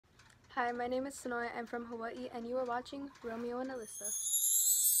Hi, my name is Sonoya. I'm from Hawaii, and you are watching Romeo and Alyssa.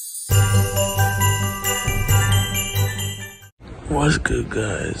 What's good,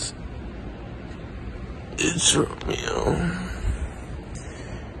 guys? It's Romeo.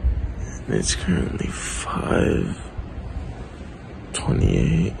 And it's currently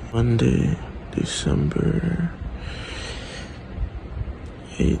 5:28, Monday, December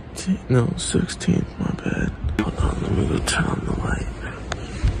 18th, no, 16th, my bad. Hold on, let me go turn on the light.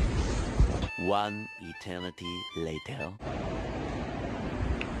 One eternity later.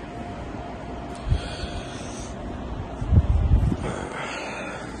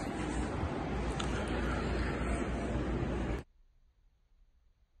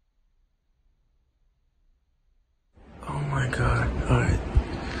 Oh my god, alright.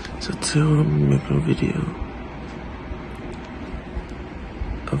 So today we're gonna make a video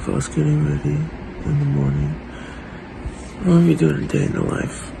of us getting ready in the morning. We're gonna be doing a day in the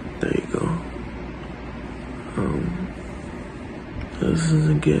life. There you go. This is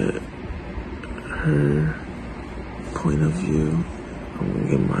to get her point of view. I'm gonna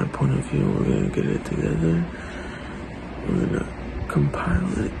get my point of view. We're gonna get it together. We're gonna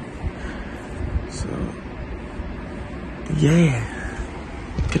compile it. So, yeah.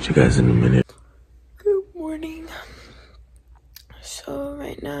 Catch you guys in a minute. Good morning. So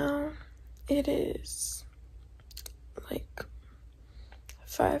right now it is like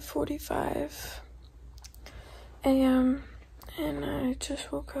 5:45 a.m. and I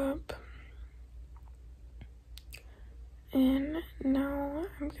just woke up. And now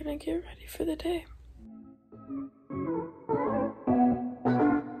I'm gonna get ready for the day.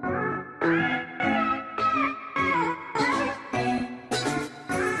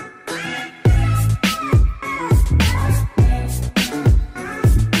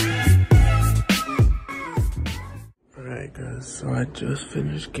 Alright guys, so I just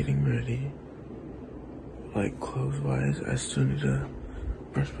finished getting ready. Like clothes wise, I still need to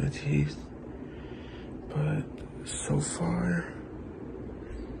brush my teeth. But so far,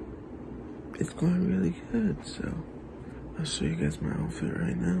 it's going really good. So I'll show you guys my outfit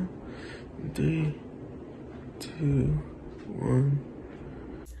right now. 3, 2, 1.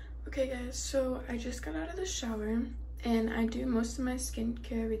 Okay guys, so I just got out of the shower and I do most of my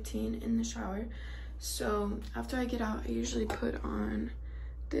skincare routine in the shower. So after I get out, I usually put on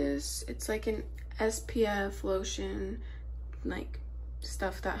this. It's like an SPF lotion, like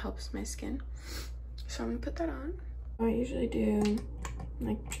stuff that helps my skin. So I'm gonna put that on. I usually do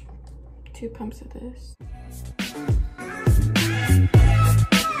like 2 pumps of this.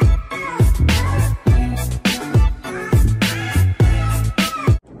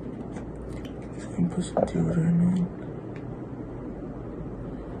 You can put some deodorant on.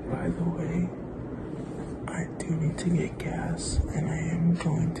 By the way, I do need to get gas, and I am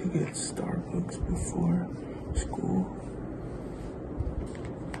going to get Starbucks before school.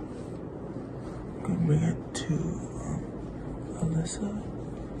 I'm gonna bring it to Alyssa,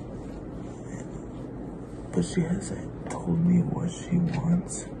 but she hasn't told me what she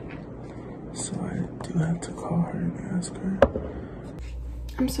wants, so I do have to call her and ask her.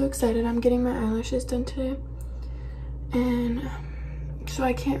 I'm so excited. I'm getting my eyelashes done today, and so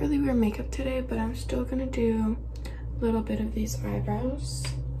I can't really wear makeup today, but I'm still gonna do a little bit of these eyebrows.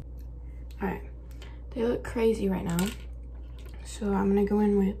 All right, they look crazy right now, so I'm gonna go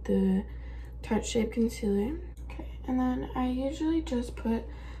in with the Tarte Shape Concealer. Okay, and then I usually just put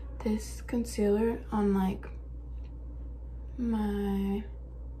this concealer on like my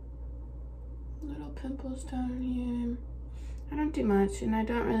little pimples down here. I don't do much, and I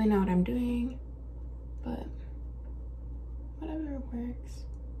don't really know what I'm doing, but whatever works.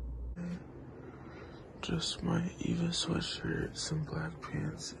 Just my Eva sweatshirt, some black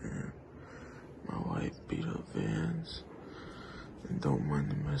pants, and my white beat up Vans. And don't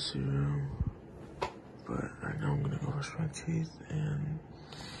mind the messy room. But right now I'm gonna go brush my teeth and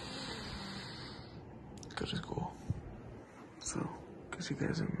go to school. So, catch you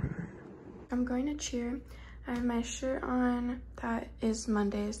guys in a minute. I'm going to cheer. I have my shirt on that is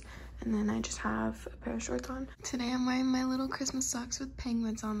Mondays, and then I just have a pair of shorts on. Today I'm wearing my little Christmas socks with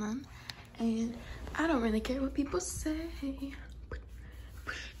penguins on them, and I don't really care what people say.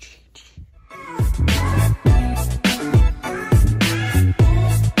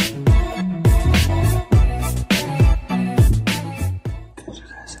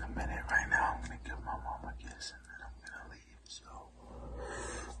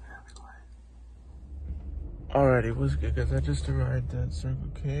 Alrighty, what's good guys? I just arrived at Circle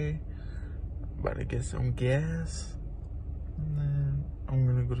K. About to get some gas. And then I'm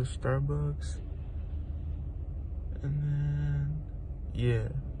gonna go to Starbucks. And then, yeah.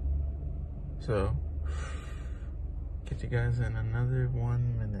 So, get you guys in another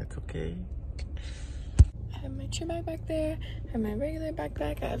 1 minute, okay? I have my cheer bag back there. I have my regular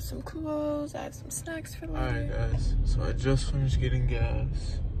backpack. I have some clothes. I have some snacks for later. Alright guys, so I just finished getting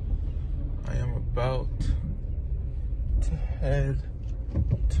gas. I am about to head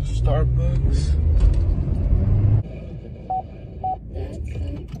to Starbucks.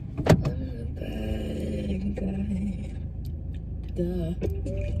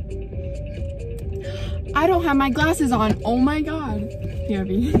 I don't have my glasses on. Oh my god.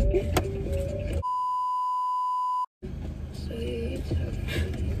 BRB.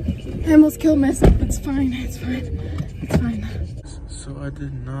 I almost killed myself. It's fine. It's fine. It's fine. So I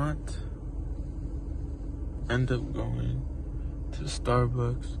did not end up going to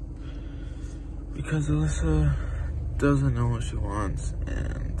Starbucks because Alyssa doesn't know what she wants,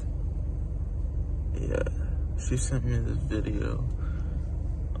 and yeah, she sent me this video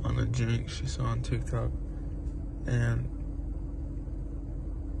on a drink she saw on TikTok, and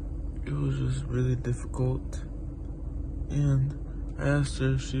it was just really difficult. And I asked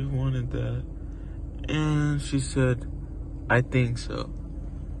her if she wanted that, and she said, I think so.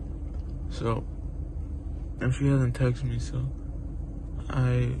 So, and she hasn't texted me, so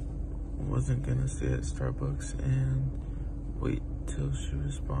I wasn't gonna stay at Starbucks and wait till she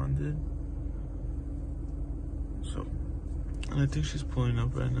responded. So, and I think she's pulling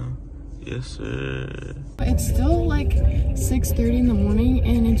up right now. Yes, sir. It's still like 6:30 in the morning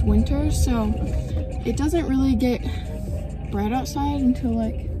and it's winter, so it doesn't really get bright outside until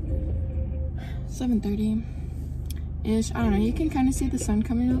like 7:30-ish. I don't know, you can kind of see the sun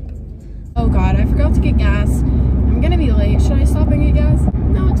coming up. Oh god, I forgot to get gas. I'm gonna be late. Should I stop and get gas?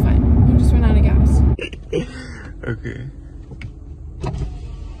 No, it's fine. We'll just run out of gas. Okay.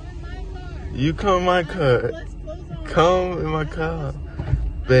 You come in my car. Come in my car.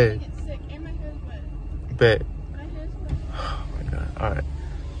 Bet. Bet. Oh my god. Alright.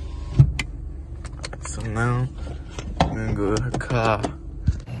 So now I'm gonna go to her car.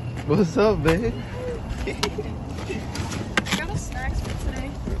 What's up, babe? Got a snacks for today.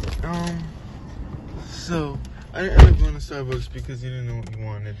 So I didn't end up going to Starbucks because you didn't know what you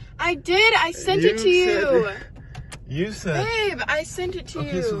wanted. I did. I sent it to you. You said. Babe, I sent it to you.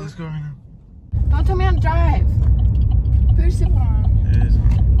 Okay, so let's go right now. Don't tell me how to drive. Put your seatbelt on. It is on.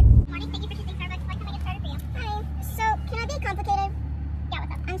 Morning, thank you for choosing Starbucks. What can I get started for you? Hi. So, can I be complicated? Yeah,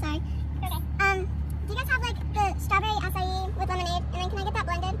 what's up? I'm sorry. Okay. Do you guys have like the strawberry acai with lemonade? And then can I get that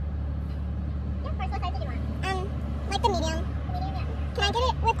blended? Yeah, of course. What size do you want? Like the medium. The medium, yeah. Can I get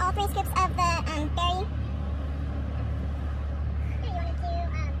it with all 3 scoops of the berry? Yeah, you wanted to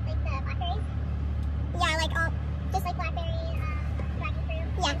like the blackberries? Yeah, like all, just like blackberry, dragon fruit,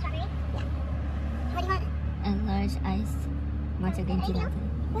 yeah, strawberry. Yeah. What do you want? A large iced matcha green tea latte.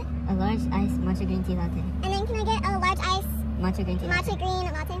 What? A large iced matcha green tea latte. And then can I get a large ice Matcha green tea latte. matcha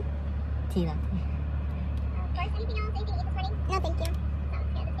green latte? Tea latte. Of course, anything else? Anything to eat this morning? No, thank you. Sounds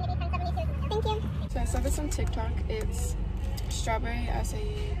good. It's gonna be 1072. Thank you. So I saw this on TikTok. It's strawberry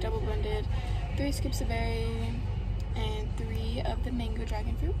acai, double blended, 3 scoops of berry, and 3 of the mango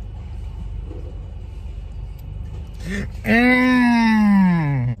dragon fruit. I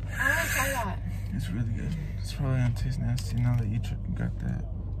want to try that. It's really good. It's probably gonna taste nasty now that you got that.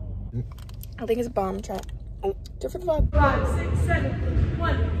 I think it's bomb. Try it. Oh, do it for the vlog. 5, 6, 7,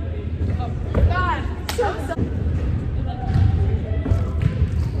 1. Oh, God. So.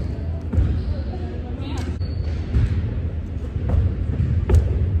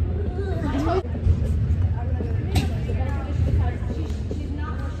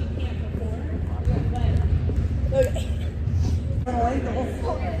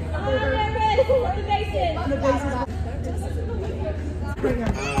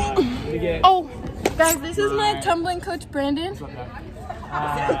 Oh, guys, this is my tumbling coach, Brandon.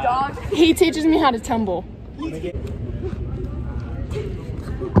 He teaches me how to tumble.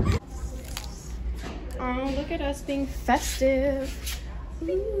 Oh, look at us being festive.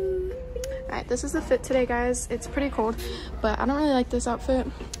 Alright, this is the fit today, guys. It's pretty cold, but I don't really like this outfit.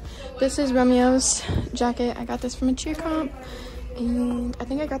 This is Romeo's jacket. I got this from a cheer comp, and I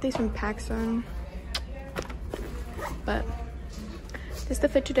think I got these from PacSun. But this is the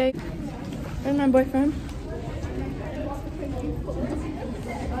fit today. And my boyfriend.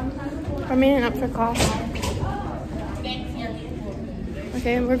 I'm meeting up for class.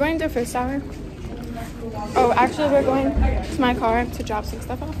 Okay, we're going to first hour. Oh, actually, we're going to my car to drop some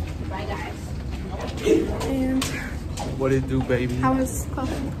stuff off. Bye, guys. And What it do, baby? how was class?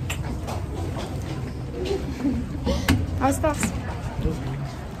 How was class?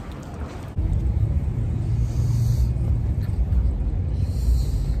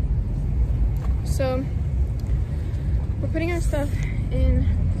 So we're putting our stuff in.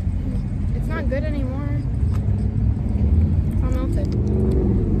 It's not good anymore. It's all melted.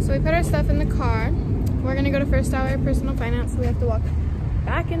 So we put our stuff in the car. We're gonna go to First Hour Personal Finance. So we have to walk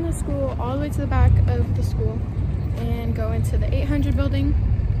back in the school, all the way to the back of the school, and go into the 800 building.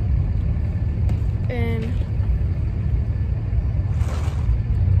 And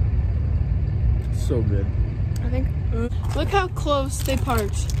So good. I think, look how close they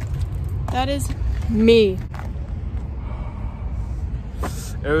parked. That is me.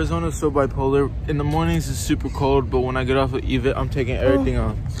 Arizona's so bipolar. In the mornings it's super cold, but when I get off of EVIT, I'm taking everything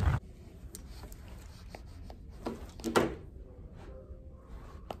off.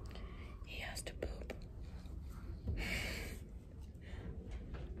 He has to poop.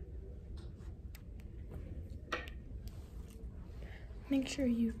 Make sure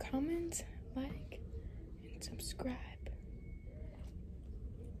you comment, like, and subscribe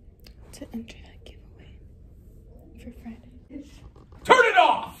to enter that giveaway for Friday. Turn it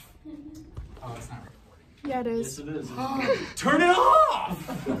off! Oh, it's not recording. Yeah, it is. Yes, it is. Turn it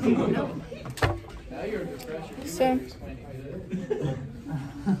off! Now you're under pressure. So,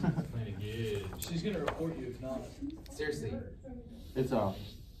 She's gonna report you if not. Seriously. It's off.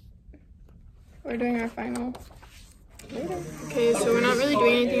 we're doing our final. Okay, so we're not really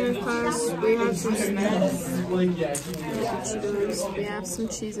doing anything in this class. We have some snacks. We have some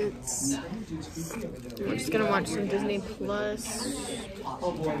Cheez-Its. We're just gonna watch some Disney Plus,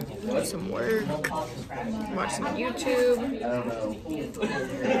 do some work, watch some YouTube.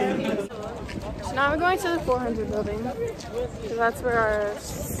 So now we're going to the 400 building, because that's where our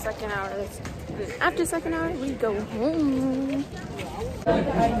second hour is. And after second hour, we go home.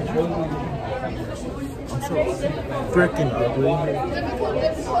 Freaking ugly.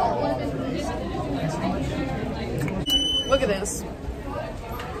 Look at this.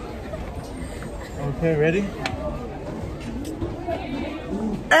 Okay, ready?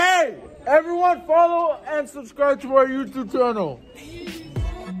 Hey! Everyone follow and subscribe to our YouTube channel.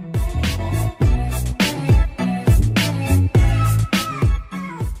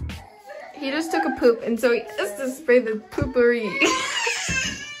 He just took a poop, and so he has to spray the poopery.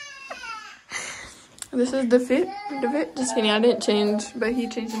 This is the fit. Just kidding, I didn't change, but he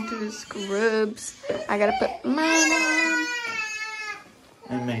changed into his scrubs. I gotta put mine on.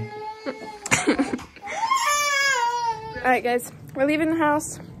 And me. Alright guys, we're leaving the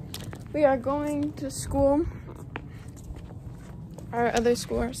house. We are going to school. Our other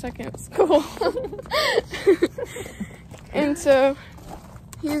school, our second school. And so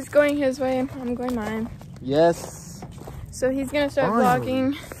he's going his way, I'm going mine. Yes. So he's gonna start Finally.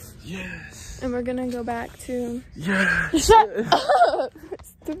 vlogging. Yes. And we're gonna go back to... Yes. Shut up!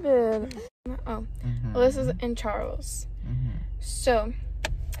 Stupid. Oh, well, this is in Charles. So,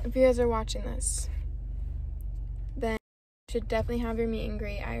 if you guys are watching this, then you should definitely have your meet and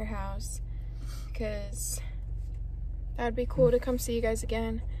greet at your house, because that would be cool to come see you guys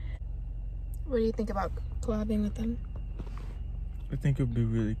again. What do you think about collabing with them? I think it'd be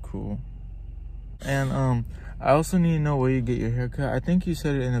really cool. And I also need to know where you get your haircut. I think you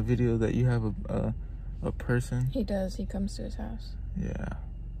said it in a video that you have a person. He does. He comes to his house. Yeah.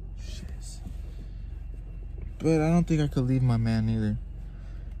 Shit. But I don't think I could leave my man either.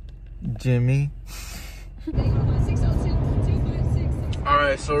 Jimmy.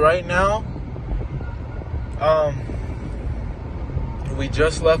 Alright, so right now, we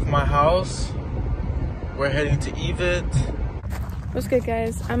just left my house. We're heading to EVIT. What's good,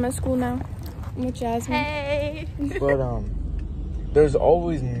 guys? I'm at school now. I'm with Jasmine. Hey! But there's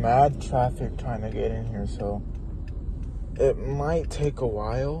always mad traffic trying to get in here, so it might take a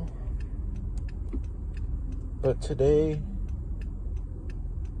while. But today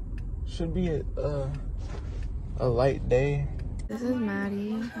should be a light day. This is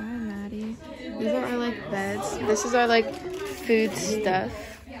Maddie. Hi, Maddie. These are our, like, beds. This is our, like, food stuff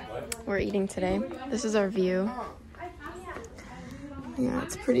we're eating today. This is our view. Yeah,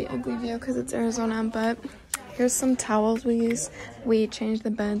 it's a pretty ugly view because it's Arizona, but here's some towels we use. We changed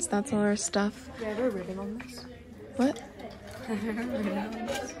the beds. That's all our stuff. Do I have a ribbon on this? What?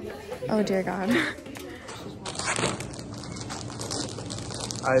 Oh, dear God.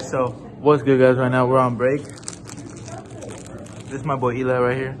 Alright, so what's good, guys? Right now we're on break. This is my boy Eli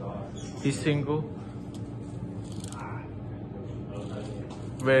right here. He's single.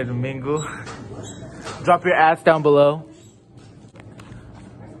 Ready to mingle. Drop your ass down below.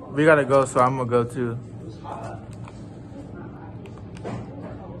 We gotta go, so I'm gonna go too.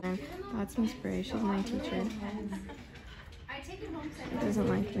 That's Miss Bray. She's my teacher. She doesn't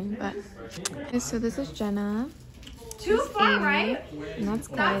like me, but... Okay, so this is Jenna. Too far, right? And that's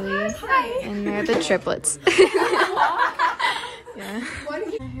Kylie. And they're the triplets. Yeah.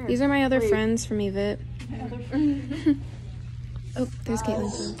 These are my other friends from EVIT. Oh, there's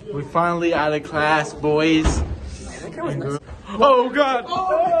Caitlin. We're finally out of class, boys. Oh God!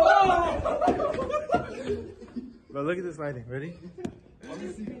 But look at this lighting. Ready?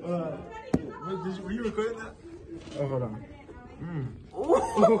 Were you recording that? Oh, hold on.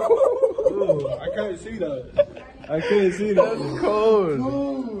 Ooh, I can't see that. I can't see that. That's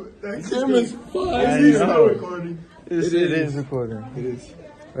cold. That camera's fine. It's not recording. It is recording. It is.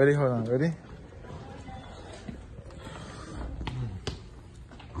 Ready? Hold on. Ready?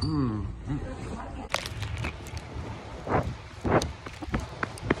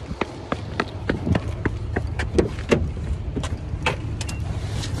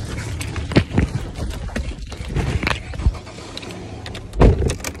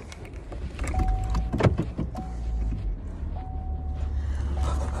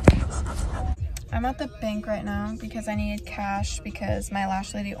 I'm at the bank right now because I needed cash because my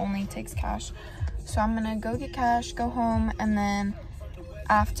lash lady only takes cash. So I'm gonna go get cash, go home, and then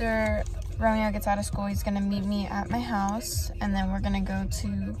after Romeo gets out of school, he's gonna meet me at my house, and then we're gonna go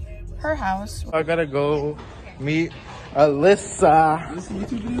to her house. I gotta go meet Alyssa. Is this a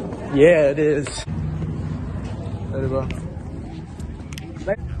YouTube video? Yeah, it is. Ready, bro?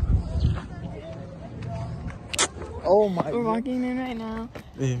 Oh my God. We're walking in right now.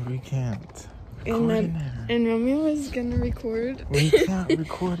 Yeah, we can't. And Romeo is gonna record. We can't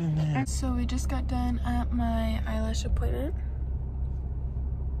record in there. So we just got done at my eyelash appointment.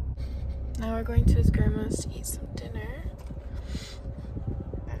 Now we're going to his grandma's to eat some dinner.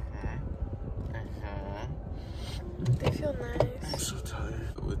 They feel nice. I'm so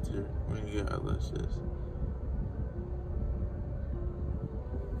tired when you get eyelashes.